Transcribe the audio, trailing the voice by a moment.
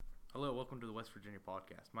Hello, welcome to the West Virginia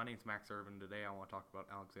podcast. My name is Max Irvin. Today I want to talk about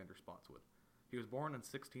Alexander Spotswood. He was born in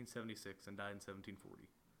 1676 and died in 1740.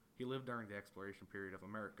 He lived during the exploration period of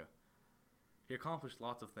America. He accomplished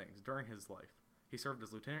lots of things during his life. He served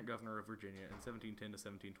as Lieutenant Governor of Virginia in 1710 to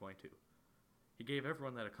 1722. He gave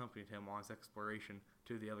everyone that accompanied him on his exploration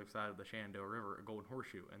to the other side of the Shenandoah River a golden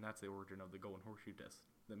horseshoe, and that's the origin of the golden horseshoe test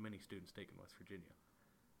that many students take in West Virginia.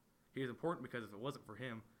 He is important because if it wasn't for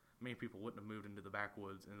him, many people wouldn't have moved into the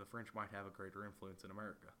backwoods, and the French might have a greater influence in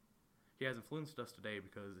America. He has influenced us today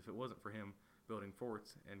because if it wasn't for him building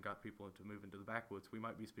forts and got people to move into the backwoods, we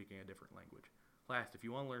might be speaking a different language. Last, if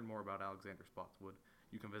you want to learn more about Alexander Spotswood,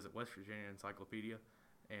 you can visit West Virginia Encyclopedia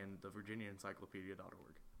and the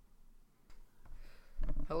virginiaencyclopedia.org.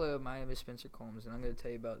 Hello, my name is Spencer Combs, and I'm going to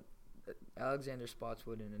tell you about Alexander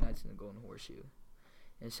Spotswood and the Knights of the Golden Horseshoe.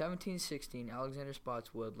 In 1716, Alexander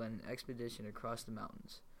Spotswood led an expedition across the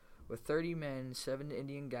mountains. With 30 men, 7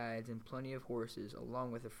 Indian guides, and plenty of horses,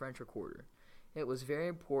 along with a French recorder. It was very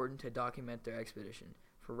important to document their expedition,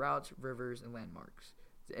 for routes, rivers, and landmarks.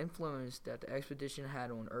 The influence that the expedition had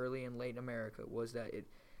on early and late America was that it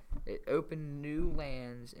opened new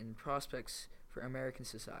lands and prospects for American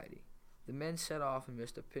society. The men set off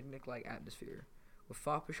amidst a picnic-like atmosphere, with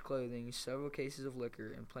foppish clothing, several cases of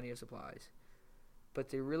liquor, and plenty of supplies.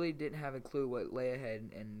 But they really didn't have a clue what lay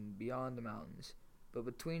ahead and beyond the mountains. But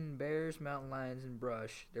between bears, mountain lions, and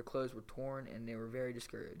brush, their clothes were torn and they were very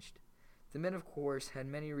discouraged. The men, of course, had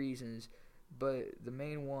many reasons, but the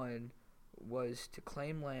main one was to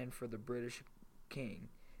claim land for the British king.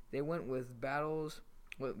 They went with bottles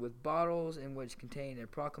in which contained a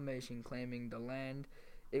proclamation claiming the land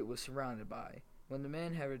it was surrounded by. When the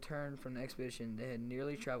men had returned from the expedition, they had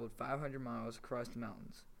nearly traveled 500 miles across the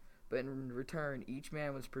mountains. But in return, each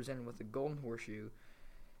man was presented with a golden horseshoe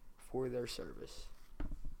for their service.